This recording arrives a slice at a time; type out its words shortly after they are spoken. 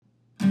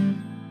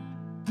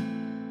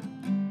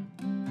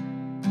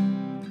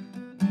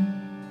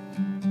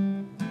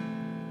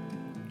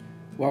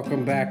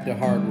Welcome back to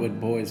Hardwood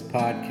Boys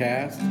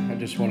Podcast. I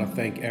just want to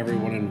thank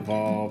everyone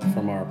involved,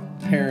 from our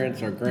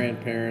parents, our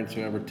grandparents,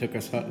 whoever took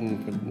us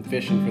hunting and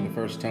fishing for the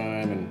first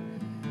time,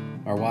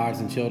 and our wives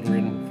and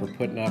children for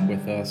putting up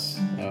with us,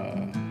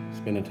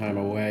 spending time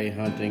away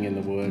hunting in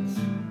the woods.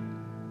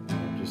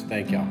 Just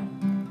thank y'all.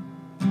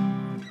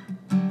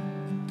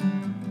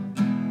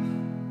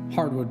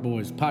 Hardwood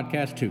Boys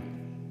Podcast 2.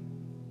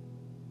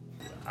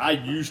 I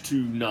used to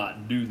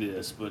not do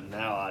this, but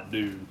now I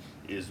do,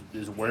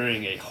 is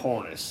wearing a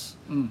harness.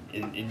 And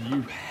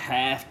you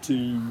have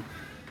to,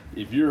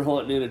 if you're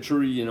hunting in a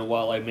tree in a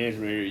wildlife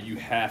management area, you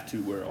have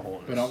to wear a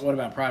harness. But what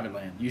about private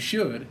land? You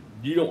should.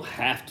 You don't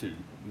have to,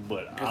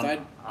 but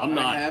I'm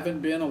not. I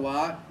haven't been a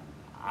lot.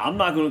 I'm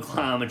not going to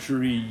climb a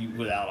tree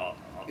without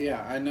a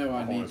Yeah, I know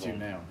I need harness to on.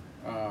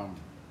 now.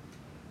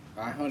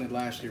 I hunted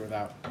last year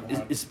without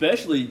one.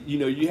 Especially,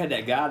 you had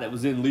that guy that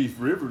was in Leaf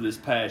River this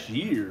past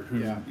year who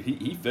Yeah.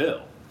 he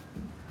fell.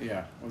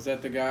 Yeah. Was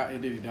that the guy?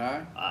 Did he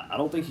die? I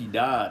don't think he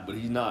died, but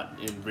he's not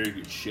in very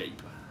good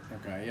shape.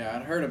 Okay, yeah.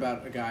 I'd heard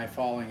about a guy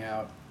falling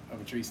out of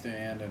a tree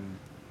stand and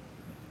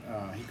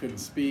he couldn't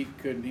speak,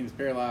 he was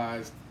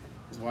paralyzed.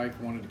 His wife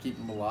wanted to keep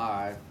him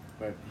alive,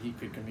 but he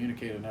could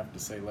communicate enough to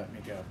say, "Let me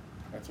go."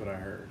 That's what I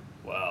heard.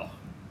 Wow.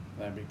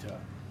 That'd be tough.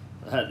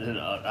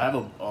 I have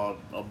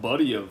a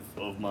buddy of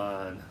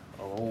mine.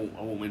 I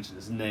won't mention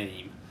his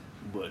name,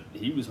 but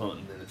he was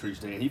hunting in a tree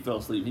stand. He fell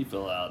asleep. He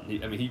fell out.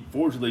 He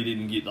fortunately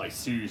didn't get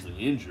seriously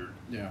injured.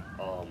 Yeah.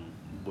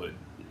 But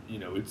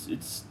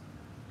it's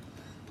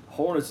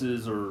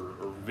harnesses are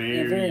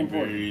very, Very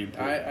important. very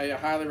important. I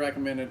highly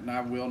recommend it, and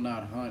I will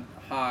not hunt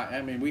high.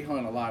 I mean, we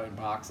hunt a lot in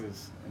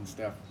boxes and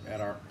stuff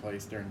at our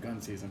place during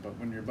gun season, but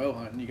when you're bow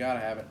hunting, you got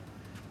to have it.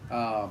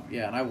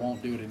 And I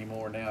won't do it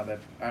anymore now that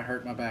I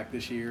hurt my back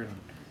this year. And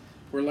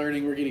we're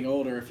learning, we're getting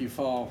older. If you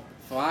fall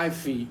 5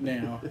 feet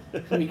now,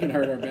 we can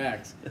hurt our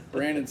backs.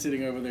 Brandon's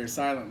sitting over there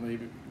silently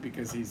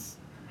because he's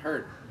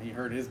hurt. He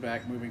hurt his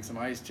back moving some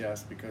ice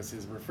chest because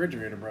his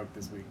refrigerator broke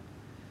this week.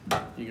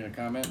 You going to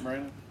comment,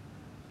 Brandon?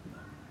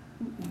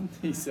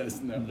 He says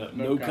no.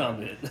 No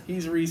comment.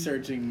 He's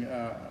researching,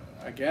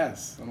 I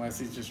guess, unless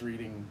he's just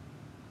reading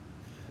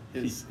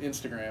his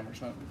Instagram or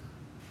something.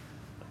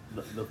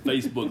 The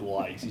Facebook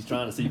likes. He's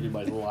trying to see if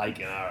anybody's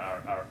liking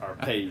our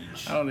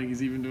page. I don't think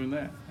he's even doing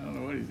that. I don't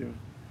know what he's doing.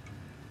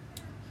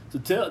 So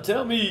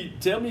tell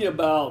me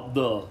about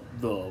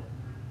the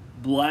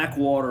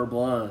Blackwater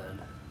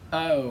blind.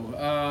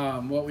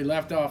 What we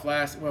left off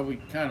we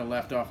kind of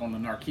left off on the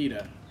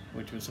Narkita,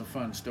 which was a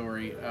fun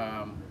story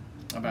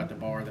about the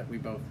bar that we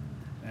both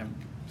have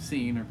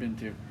seen or been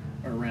to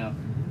or around.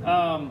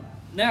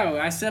 No,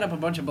 I set up a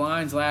bunch of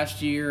blinds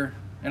last year,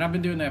 and I've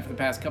been doing that for the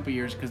past couple of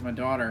years because my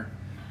daughter,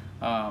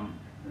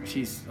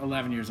 she's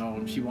 11 years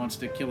old. She wants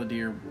to kill a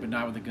deer, but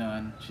not with a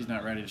gun. She's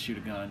not ready to shoot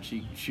a gun.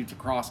 She shoots a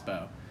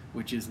crossbow,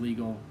 which is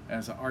legal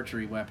as an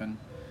archery weapon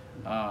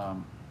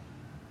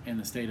in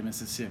the state of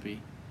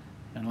Mississippi.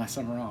 Unless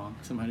I'm wrong,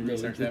 somebody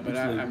research that, but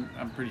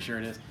I'm pretty sure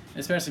it is.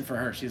 Especially for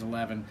her, she's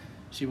 11.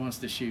 She wants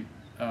to shoot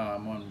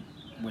one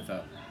with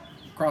a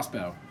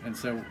crossbow, and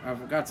so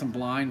I've got some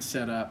blinds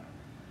set up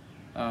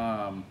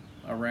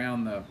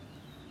around the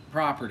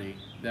property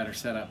that are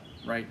set up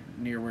right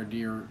near where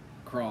deer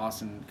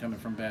cross and coming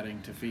from bedding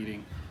to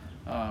feeding,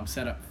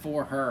 set up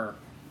for her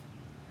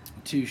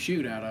to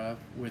shoot out of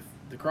with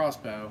the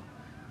crossbow,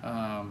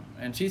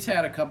 and she's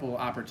had a couple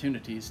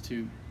opportunities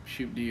to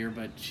shoot deer,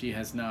 but she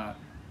has not.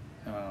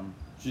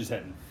 She just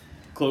hadn't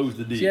closed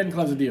the deal. She hadn't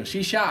closed the deal.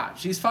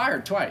 She's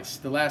fired twice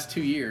the last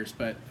 2 years,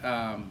 but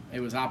it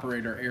was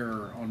operator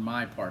error on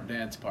my part,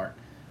 Dad's part,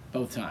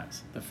 both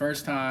times. The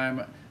first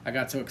time I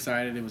got so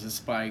excited, it was a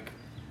spike,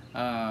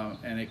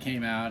 and it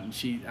came out,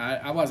 and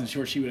I wasn't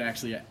sure she would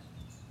actually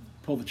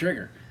pull the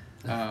trigger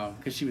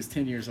because she was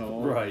 10 years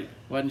old. Right.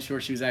 Wasn't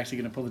sure she was actually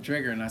going to pull the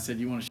trigger, and I said,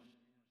 "You want to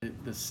shoot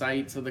the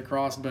sights of the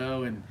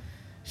crossbow?" And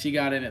she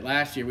got in it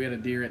last year. We had a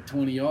deer at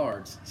 20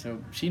 yards, so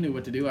she knew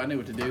what to do. I knew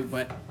what to do,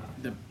 but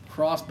the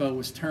crossbow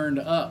was turned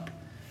up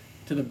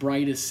to the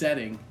brightest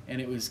setting, and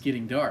it was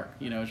getting dark.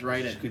 It was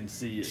right at. She couldn't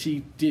see it.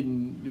 She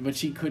didn't, but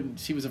she couldn't.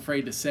 She was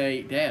afraid to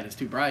say, "Dad, it's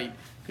too bright,"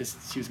 because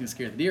she was going to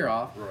scare the deer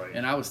off. Right.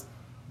 And I was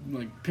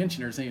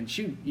pinching her, saying,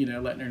 "Shoot,"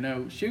 letting her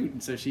know, "Shoot."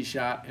 And so she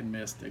shot and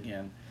missed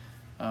again.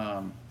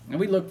 And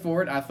we looked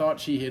for it. I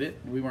thought she hit it.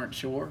 We weren't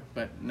sure,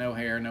 but no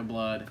hair, no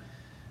blood.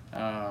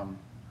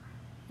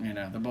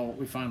 The bolt,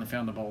 we finally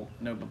found the bolt.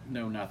 No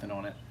nothing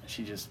on it.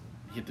 She just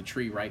hit the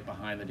tree right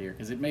behind the deer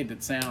because it made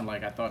that sound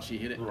like I thought she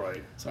hit it.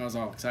 Right. So I was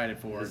all excited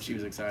for her, and she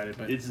was excited.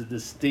 But it's a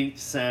distinct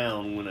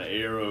sound when an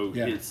arrow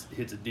hits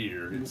a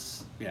deer.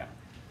 It's a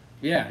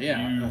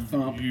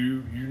thump.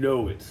 You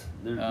know it.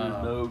 There's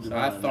no So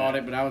I denying thought that.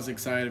 it, but I was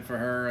excited for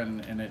her,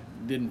 and it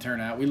didn't turn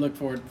out. We looked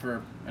for it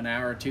for an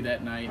hour or two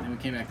that night, and then we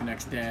came back the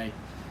next day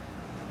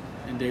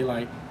in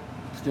daylight.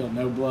 Still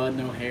no blood,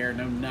 no hair,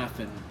 no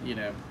nothing.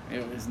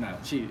 It was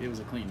not. It was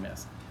a clean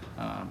miss.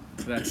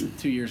 So that's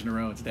 2 years in a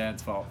row. It's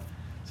Dad's fault.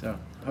 So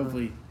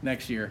hopefully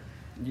next year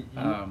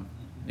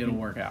it'll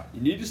work out.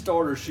 You need to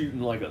start her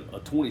shooting like a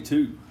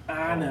 22.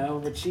 I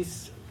know, but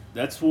she's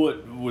that's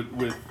what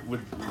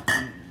with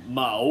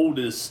my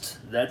oldest.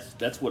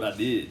 That's what I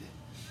did.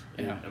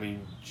 And, Yeah. I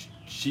mean,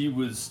 she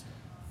was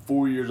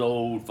 4 years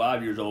old,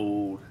 5 years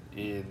old,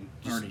 and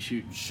just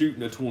Already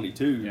shooting a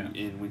 22. Yeah.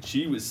 And when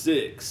she was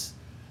 6,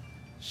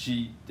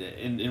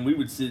 and we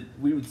would sit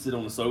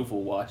on the sofa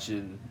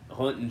watching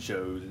hunting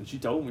shows, and she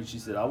told me, she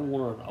said, I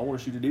want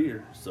to shoot a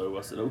deer. So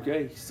I said,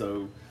 okay.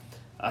 So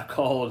I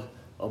called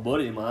a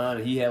buddy of mine,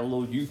 and he had a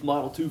little youth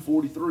model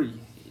 243,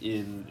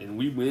 and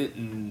we went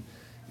and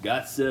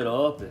got set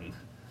up, and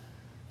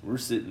we're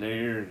sitting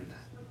there in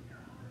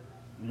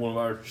one of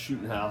our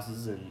shooting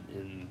houses,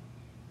 and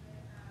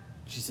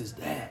she says,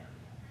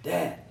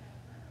 Dad,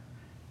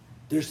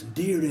 there's some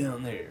deer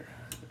down there.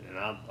 And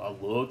I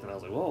looked, and I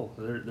was like, whoa,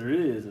 there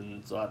is.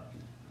 And so I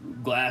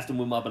glassed them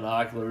with my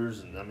binoculars,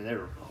 and I mean, they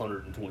were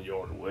 120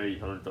 yards away,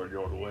 130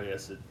 yards away. I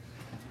said,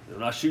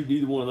 when I shoot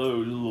either one of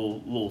those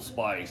little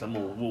spikes,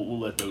 we'll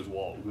let those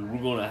walk, because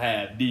we're gonna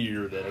have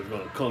deer that are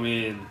gonna come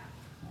in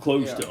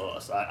close to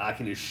us. I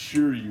can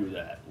assure you of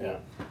that. Yeah.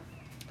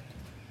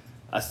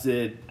 I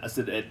said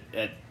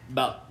at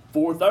about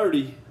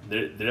 4:30,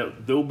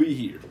 they'll be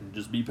here.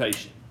 Just be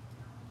patient.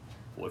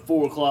 Well, at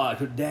 4 o'clock,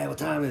 Dad, what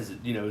time is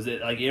it? You know, is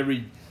it like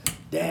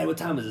Dad, what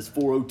time is this?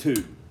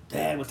 4:02.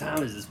 Dad, what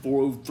time is this?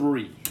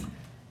 4:03.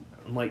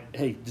 I'm like,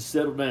 hey, just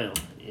settle down.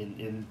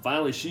 And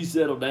finally she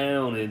settled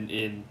down,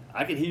 and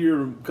I could hear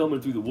them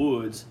coming through the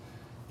woods.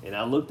 And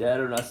I looked at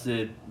her and I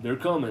said, they're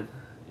coming.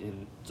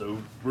 And so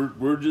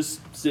we're just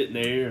sitting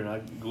there, and I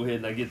go ahead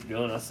and I get the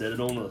gun. I set it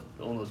on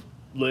the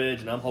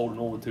ledge, and I'm holding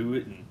on to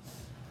it. And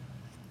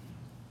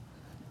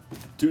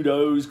 2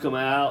 does come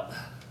out,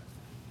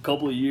 a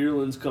couple of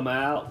yearlings come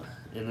out,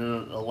 and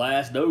then a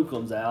last doe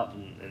comes out,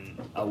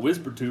 and I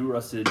whispered to her, I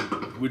said,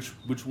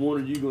 which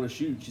one are you going to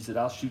shoot? She said,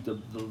 I'll shoot the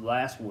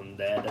last one,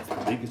 Dad. That's the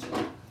biggest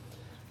one.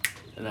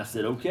 And I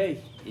said,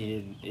 okay.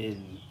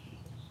 And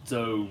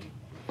so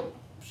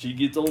she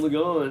gets on the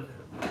gun.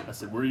 I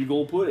said, where are you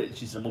going to put it?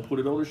 She said, I'm going to put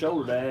it on her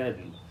shoulder, Dad.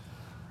 And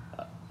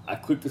I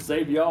clicked the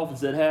safety off and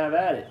said, have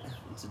at it.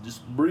 I said,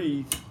 just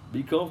breathe,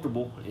 be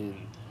comfortable. And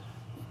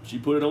she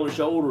put it on her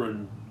shoulder,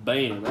 and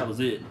bam, that was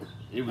it.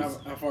 It was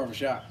How far of a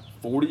shot?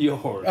 40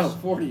 yards. Oh,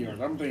 40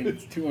 yards. I'm thinking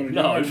it's 200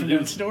 No, yards from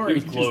that story.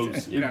 it was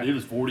close. It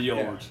was 40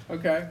 yards. Yeah.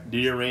 Okay.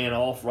 Deer ran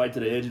off right to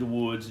the edge of the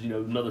woods,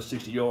 another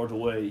 60 yards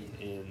away,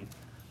 and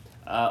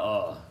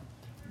I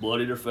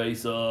bloodied her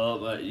face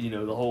up,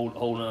 the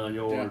whole 9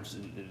 yards,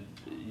 and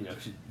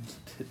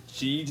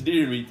she eats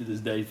deer meat to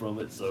this day from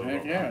it. So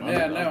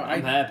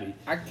I'm happy.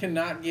 I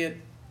cannot get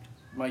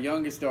my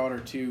youngest daughter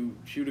to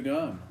shoot a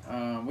gun,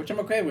 which I'm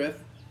okay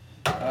with.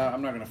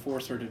 I'm not going to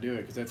force her to do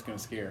it because that's going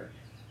to scare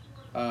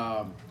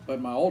her.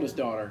 But my oldest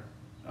daughter,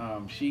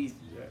 she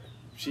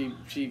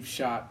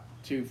shot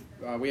two.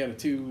 We had a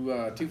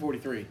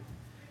 243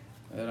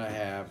 that I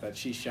have that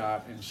she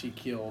shot, and she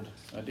killed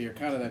a deer.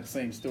 Kind of that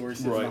same story.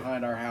 Sits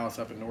behind our house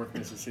up in North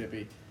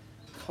Mississippi.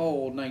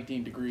 Cold,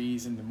 19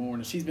 degrees in the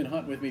morning. She's been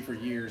hunting with me for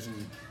years,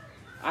 and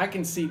I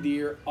can see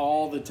deer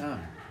all the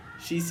time.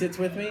 She sits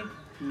with me,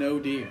 no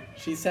deer.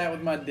 She sat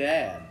with my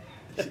dad,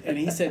 and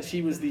he said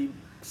she was the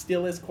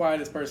stillest,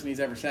 quietest person he's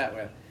ever sat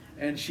with,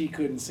 and she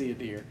couldn't see a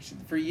deer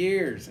for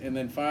years. And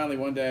then finally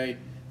one day,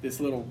 this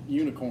little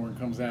unicorn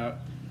comes out,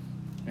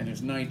 and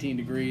it's 19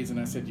 degrees, and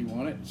I said, you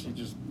want it? She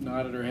just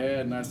nodded her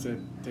head, and I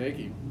said, take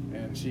him.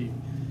 And she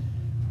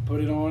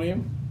put it on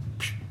him,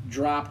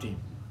 dropped him.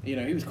 He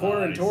was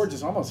quartering towards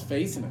us, almost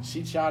facing us.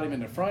 She shot him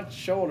in the front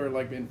shoulder,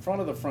 like in front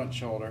of the front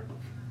shoulder,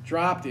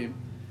 dropped him,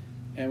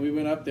 and we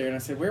went up there, and I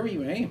said, where were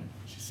you aiming?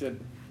 She said,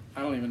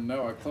 I don't even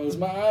know. I closed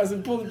my eyes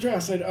and pulled the trigger. I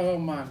said, oh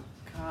my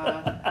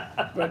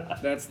God.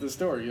 But that's the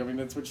story. I mean,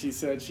 that's what she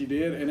said she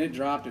did, and it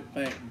dropped it,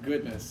 thank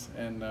goodness.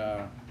 And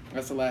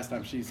that's the last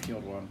time she's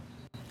killed one.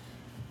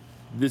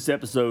 This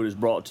episode is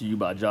brought to you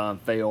by John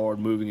Fayard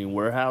Moving and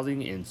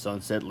Warehousing in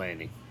Sunset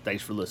Landing.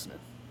 Thanks for listening.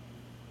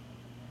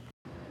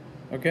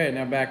 Okay,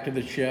 now back to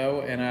the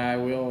show, and I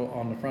will,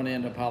 on the front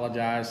end,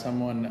 apologize.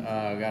 Someone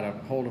got a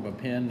hold of a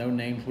pen, no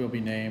names will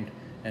be named,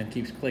 and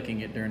keeps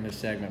clicking it during this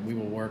segment. We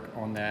will work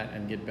on that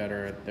and get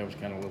better at those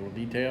kind of little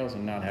details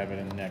and not have it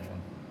in the next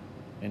one.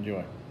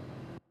 Enjoy.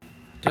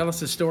 Tell us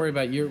a story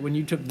about when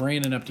you took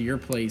Brandon up to your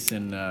place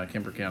in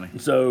Kemper County.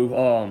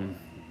 So,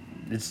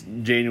 it's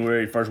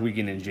January, first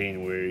weekend in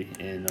January,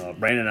 and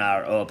Brandon and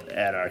I are up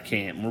at our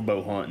camp. We're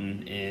bow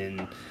hunting,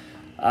 and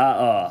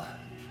I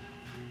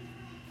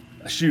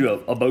shoot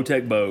a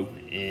Bowtech bow,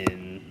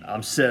 and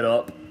I'm set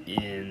up,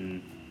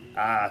 and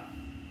I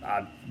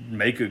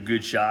make a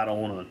good shot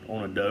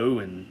on a doe,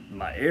 and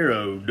my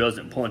arrow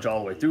doesn't punch all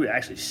the way through. It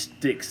actually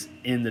sticks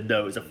in the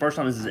doe. It's the first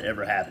time this has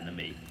ever happened to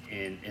me,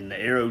 and the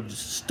arrow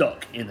just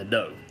stuck in the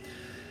doe.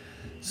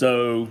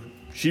 So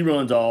she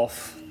runs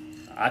off.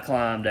 I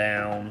climb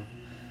down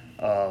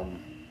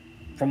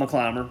from a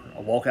climber.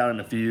 I walk out in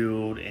the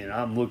field, and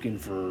I'm looking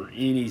for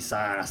any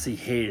sign. I see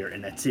hair,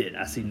 and that's it.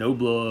 I see no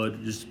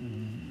blood, just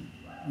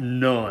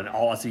none.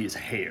 All I see is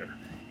hair.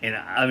 And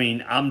I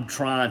mean, I'm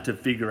trying to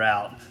figure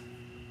out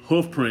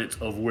hoof prints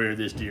of where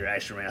this deer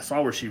actually ran. I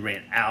saw where she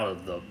ran out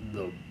of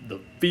the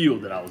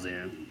field that I was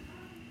in.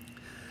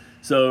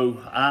 So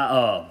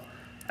I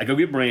go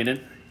get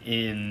Brandon,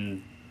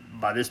 and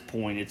by this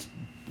point it's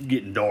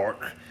getting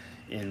dark,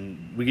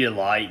 and we get a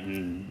light,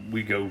 and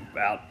we go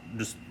out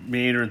just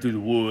meandering through the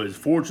woods.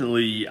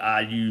 Fortunately,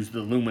 I used the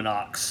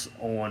Luminox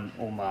on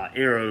my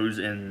arrows,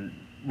 and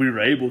we were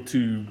able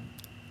to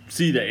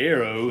see the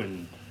arrow,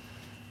 and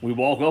we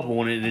walk up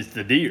on it, and it's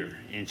the deer,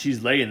 and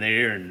she's laying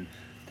there, and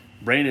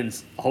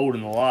Brandon's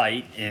holding the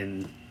light,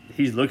 and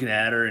he's looking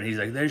at her, and he's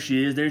like, there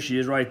she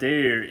is right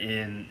there,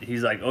 and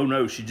he's like, oh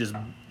no, she just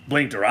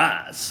blinked her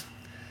eyes.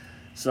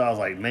 So I was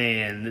like,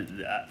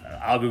 man,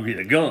 I'll go get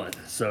a gun.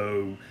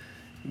 So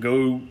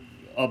go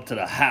up to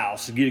the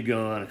house, get a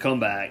gun, come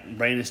back,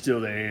 Brandon's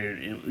still there,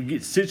 and we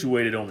get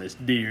situated on this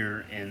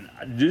deer, and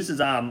just as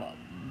I'm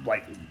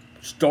like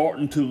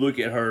starting to look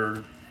at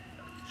her,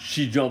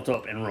 she jumps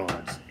up and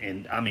runs,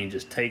 and I mean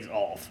just takes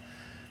off.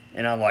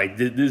 And I'm like,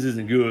 this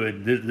isn't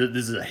good.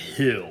 This is a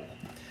hill.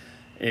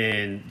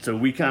 And so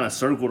we kind of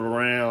circled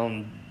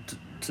around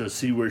to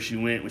see where she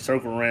went. We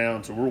circled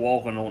around, so we're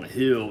walking on a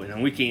hill,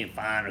 and we can't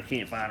find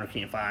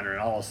her. And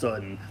all of a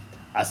sudden,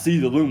 I see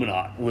the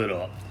Luminox lit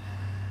up.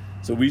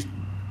 So we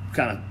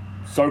kind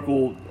of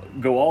circle,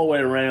 go all the way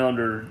around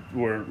her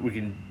where we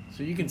can.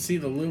 So you can see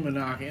the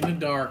Luminox in the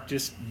dark,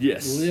 just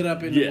Yes. lit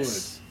up in the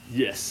woods.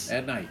 Yes.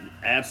 At night.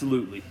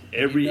 Absolutely.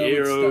 Every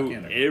it's stuck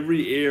in it.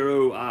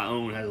 arrow I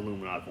own has a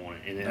Luminox on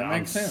it, and That I'm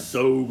makes sense.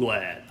 so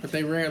glad. But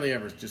they rarely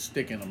ever just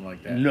stick in them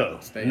like that. No.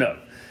 Stay No.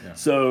 Yeah.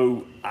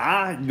 So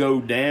I go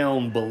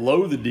down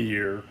below the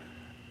deer,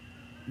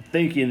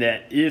 thinking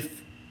that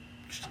if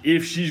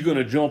she's going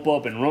to jump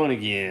up and run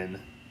again,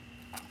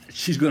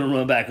 she's going to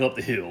run back up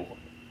the hill,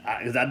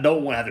 because I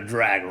don't want to have to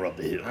drag her up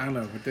the hill. I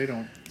know, but they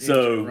don't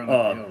So run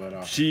up the hill that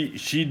often.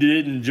 she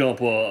didn't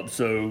jump up,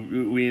 so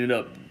we ended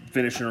up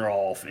finishing her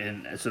off,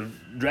 and so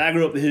drag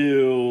her up the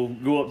hill,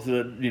 go up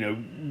to the,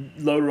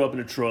 load her up in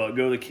the truck,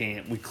 go to the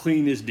camp. We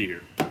clean this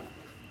deer.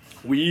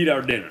 We eat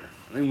our dinner.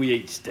 I think we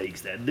ate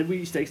steaks Did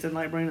we eat steaks that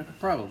night, Brandon?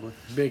 Probably.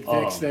 Big,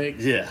 thick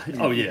steaks. Yeah.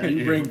 Oh, yeah.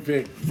 You bring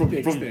thick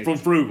steaks. From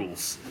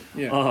Frugals.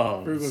 Yeah.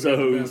 Frugals got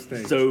the best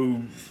steaks. So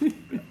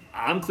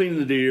I'm cleaning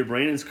the deer.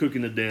 Brandon's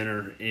cooking the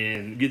dinner,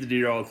 and get the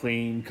deer all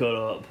clean, cut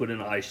up, put in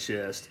an ice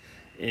chest,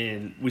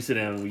 and we sit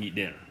down and we eat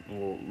dinner.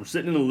 Well, we're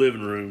sitting in the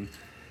living room,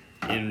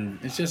 and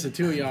It's just the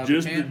two of y'all.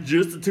 just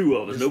the two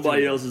of us. Just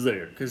Nobody two. else is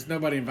there. Because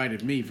nobody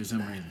invited me for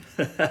some reason.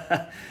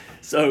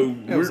 So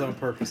That was on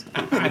purpose.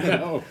 I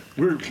know.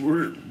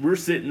 we're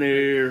sitting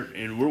there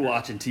and we're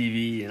watching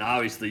TV, and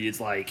obviously it's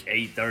like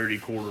 8:30,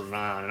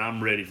 8:45, and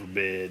I'm ready for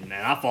bed, and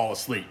I fall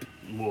asleep.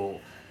 Well,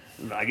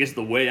 I guess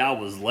the way I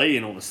was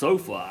laying on the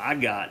sofa, I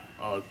got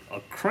a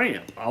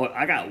cramp.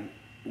 I got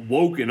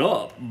woken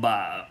up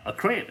by a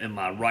cramp in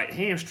my right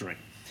hamstring.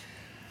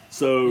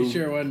 So You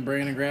sure it wasn't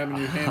Brandon grabbing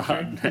your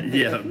hamstring?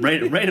 yeah,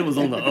 Brandon was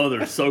on the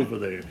other sofa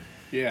there.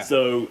 Yeah.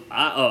 So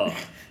I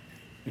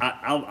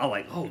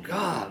like, oh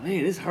God,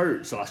 man, this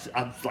hurts. So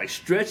I'm like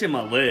stretching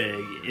my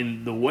leg,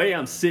 and the way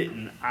I'm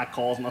sitting, I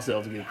cause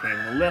myself to get a cramp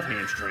in the left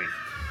hamstring.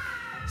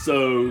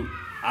 So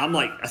I'm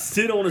like, I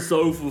sit on the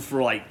sofa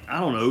for like, I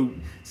don't know,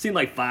 seemed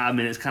like 5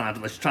 minutes, kind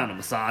of like trying to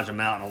massage them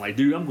out. And I'm like,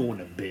 dude, I'm going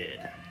to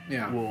bed.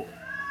 Yeah. Well,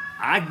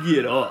 I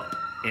get up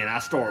and I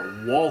start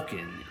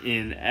walking,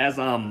 and as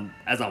I'm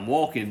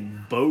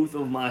walking, both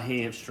of my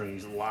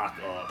hamstrings lock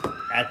up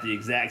at the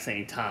exact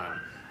same time.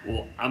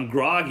 Well, I'm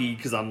groggy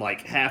because I'm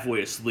like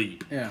halfway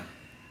asleep. Yeah.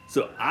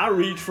 So I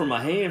reach for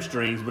my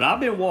hamstrings, but I've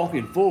been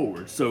walking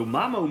forward, so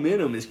my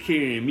momentum is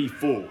carrying me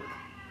forward.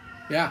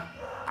 Yeah.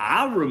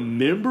 I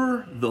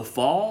remember the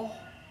fall,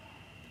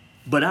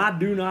 but I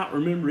do not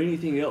remember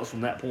anything else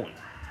from that point.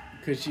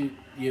 Because you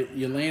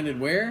landed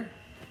where?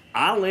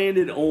 I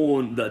landed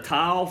on the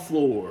tile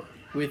floor.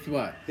 With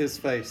what? His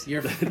face.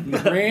 Your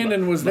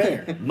Brandon was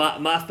there.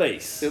 My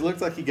face. It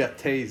looked like he got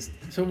tased.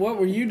 So what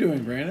were you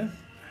doing, Brandon?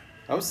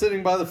 I was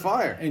sitting by the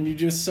fire. And you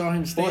just saw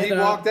him stand Well, he up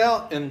walked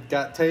out and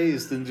got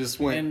tased and just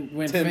went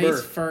timber.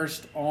 face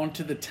first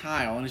onto the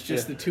tile, and it's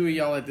just Yeah. the two of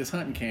y'all at this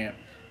hunting camp.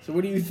 So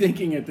what are you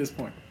thinking at this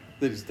point?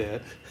 That he's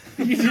dead.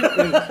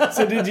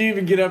 So did you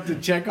even get up to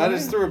check on I him?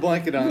 just threw a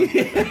blanket on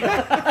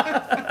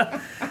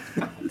him.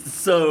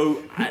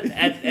 So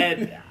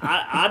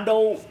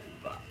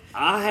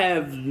I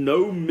have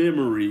no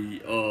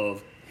memory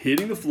of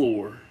hitting the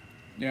floor,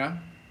 Yeah.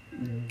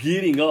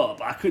 getting up.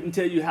 I couldn't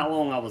tell you how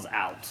long I was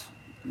out.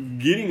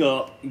 Getting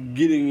up,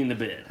 getting into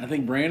bed. I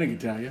think Brandon can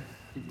tell you.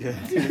 Yeah.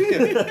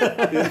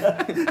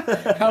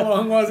 How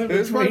long was it It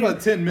was probably between?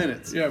 about 10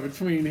 minutes. Yeah,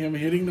 between him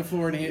hitting the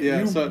floor and him. Yeah,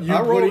 you, so you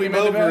I rolled putting him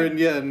in the over,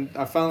 bed? and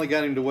I finally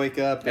got him to wake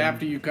up. And,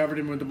 After you covered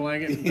him with the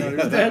blanket. And yeah, thought he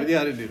was dead?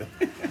 I didn't do that.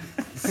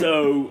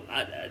 So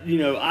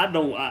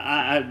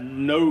I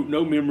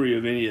no memory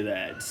of any of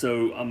that.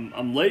 So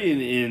I'm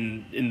laying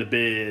in the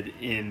bed,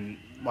 and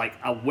like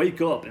I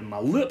wake up and my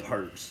lip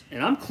hurts,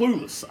 and I'm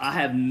clueless. I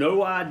have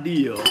no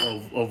idea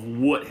of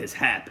what has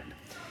happened,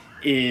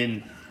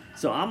 and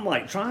so I'm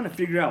like trying to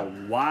figure out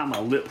why my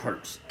lip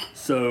hurts.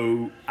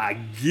 So I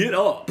get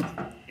up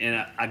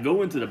And I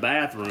go into the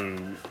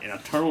bathroom and I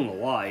turn on the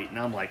light and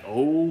I'm like,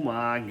 oh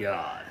my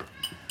God.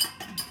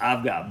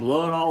 I've got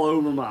blood all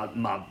over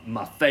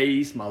my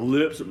face, my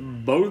lips,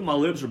 both my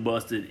lips are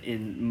busted,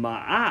 and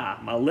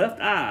my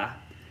left eye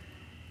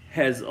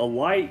has a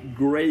light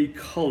gray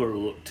color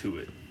look to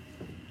it.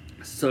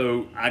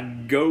 So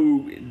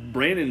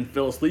Brandon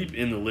fell asleep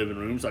in the living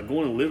room, so I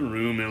go in the living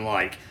room and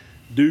like,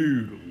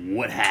 dude,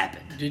 what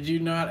happened? Did you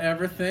not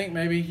ever think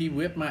maybe he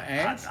whipped my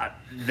ass?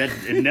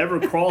 It never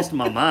crossed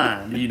my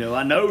mind. You know,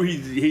 I know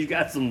he's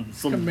got some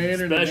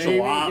Commander in the special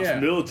Navy, ops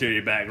yeah.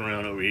 military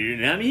background over here.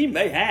 And I mean, he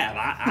may have.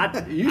 I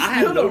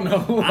still don't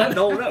know. I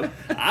don't know.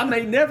 I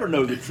may never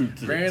know the truth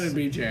to Brandon this.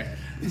 B. Chad.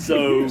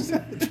 So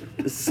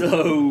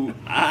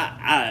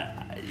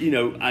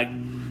I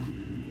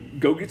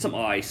go get some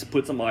ice,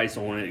 put some ice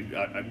on it.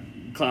 I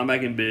climb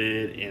back in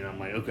bed, and I'm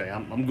like, okay,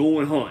 I'm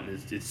going hunting.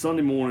 It's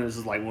Sunday morning. This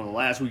is like one of the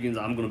last weekends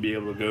I'm going to be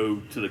able to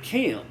go to the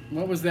camp.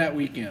 What was that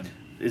weekend?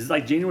 It's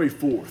like January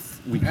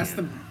 4th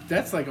weekend.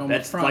 That's like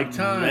almost prime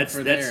time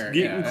for that's there.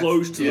 getting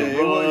close to the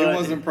run. It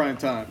wasn't prime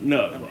time.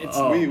 No,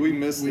 We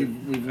missed it.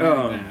 We've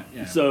learned that.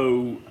 Yeah.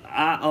 So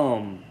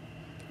I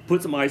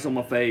put some ice on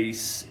my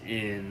face,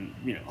 and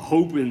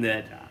hoping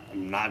that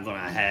I'm not gonna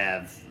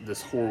have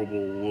this horrible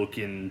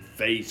looking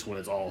face when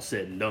it's all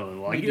said and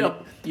done. Well,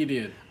 You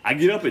did. I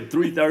get up at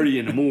 3:30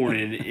 in the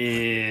morning,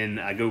 and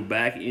I go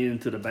back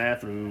into the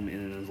bathroom,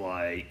 and it's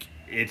like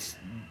it's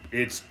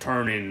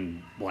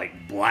turning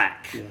like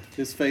black. Yeah,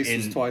 his face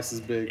is twice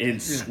as big.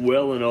 And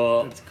swelling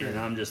up, and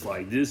I'm just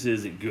like, this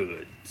isn't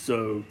good.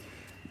 So,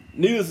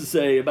 needless to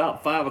say,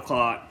 about 5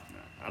 o'clock,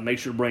 I make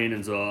sure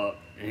Brandon's up,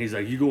 and he's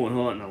like, you going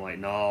hunting? I'm like,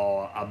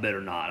 no, I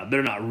better not. I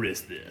better not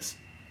risk this.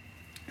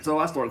 So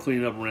I start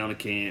cleaning up around the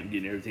camp,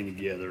 getting everything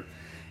together,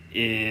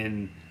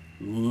 and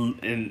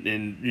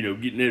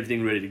getting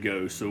everything ready to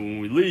go. So when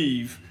we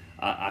leave,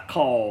 I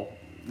call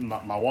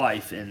my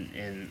wife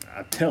and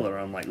I tell her,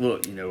 I'm like,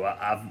 look,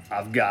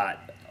 I've got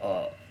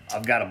a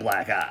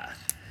black eye,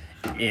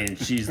 and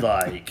she's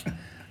like,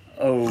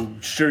 oh,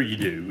 sure you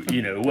do.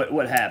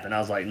 What happened? I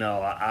was like, no,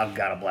 I've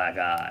got a black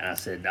eye. And I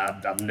said,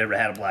 I've never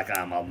had a black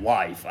eye in my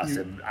life. I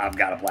said, I've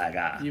got a black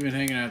eye. You've been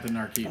hanging out at the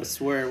Narquita. I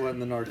swear it wasn't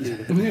the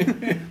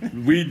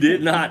Narquita. We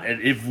did not.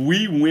 And if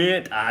we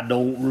went, I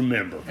don't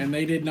remember. And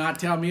they did not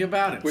tell me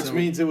about it. Which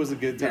means it was a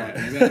good time.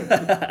 Yeah,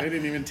 exactly. They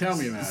didn't even tell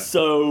me about it.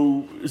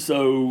 So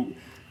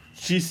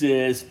she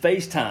says,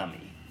 FaceTime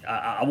me.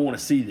 I want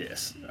to see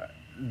this.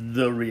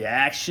 The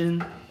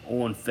reaction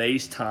on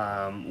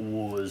FaceTime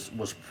was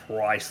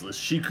priceless.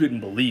 She couldn't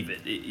believe it.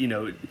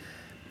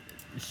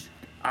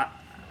 I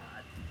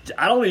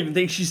don't even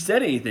think she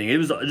said anything. It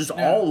was just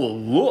all the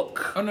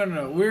look. Oh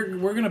no!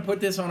 We're gonna put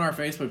this on our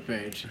Facebook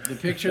page. The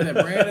picture that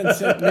Brandon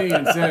sent me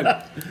and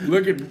said,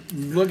 "Look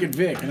at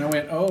Vic," and I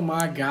went, "Oh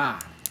my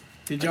God."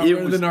 Did y'all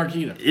go to the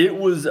Narquita? It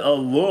was a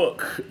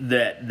look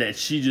that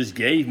she just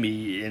gave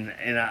me, and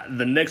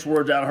the next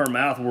words out of her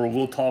mouth were,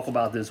 "We'll talk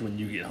about this when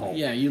you get home."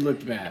 Yeah, you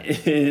looked bad.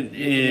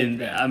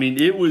 And I mean,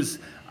 it was.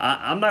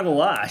 I'm not gonna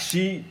lie.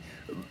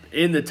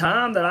 In the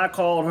time that I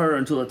called her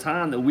until the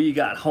time that we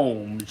got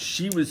home,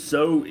 she was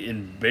so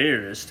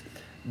embarrassed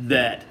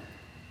that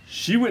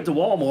she went to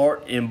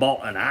Walmart and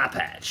bought an eye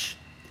patch.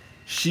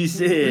 She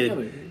said,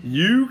 Really?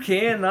 You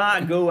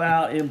cannot go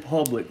out in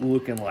public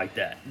looking like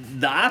that.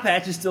 The eye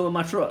patch is still in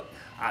my truck.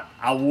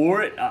 I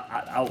wore it.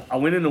 I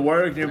went into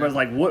work and everybody's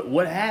like,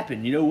 what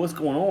happened? What's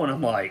going on?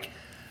 I'm like,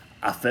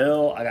 I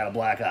fell. I got a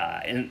black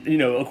eye.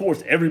 And, of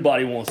course,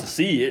 everybody wants to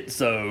see it.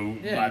 So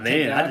by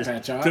then, I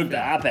just took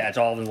the eye patch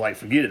off and was like,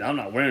 forget it. I'm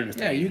not wearing this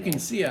thing. Yeah, you can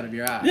see out of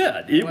your eye.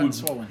 Yeah, it wasn't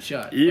swollen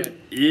shut.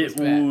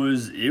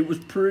 It was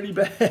pretty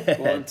bad.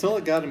 Well, until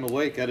it got him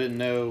awake, I didn't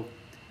know,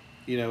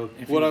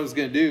 what I was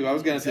going to do. I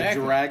was going to have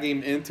to drag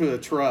him into a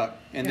truck,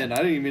 and then I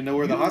didn't even know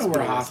where the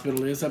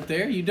hospital is up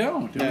there. You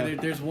don't. Yeah. I mean,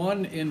 there's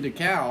one in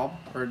DeKalb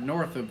or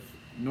north.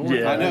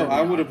 Yeah. I know.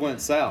 I would have went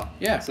south.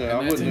 Yeah, So and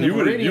I that's wouldn't. You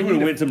would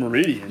have went to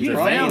Meridian. You to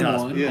found Maine one.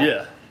 Hospital. Yeah.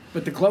 Yeah.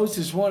 But the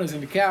closest one is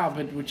in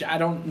DeKalb, which I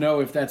don't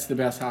know if that's the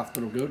best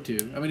hospital to go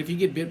to. I mean, if you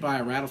get bit by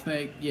a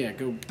rattlesnake,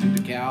 go to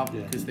DeKalb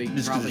because they Just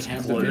 'cause probably it's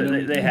have the close.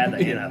 venom. They had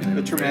that,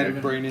 A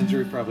traumatic brain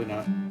injury, probably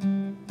not.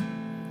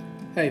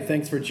 Hey,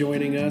 thanks for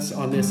joining us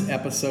on this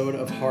episode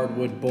of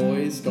Hardwood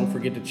Boys. Don't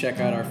forget to check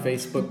out our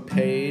Facebook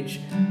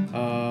page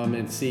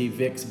and see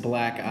Vic's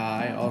black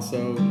eye.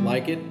 Also,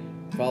 like it,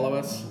 follow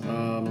us,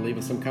 leave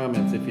us some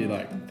comments if you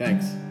like.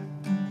 Thanks.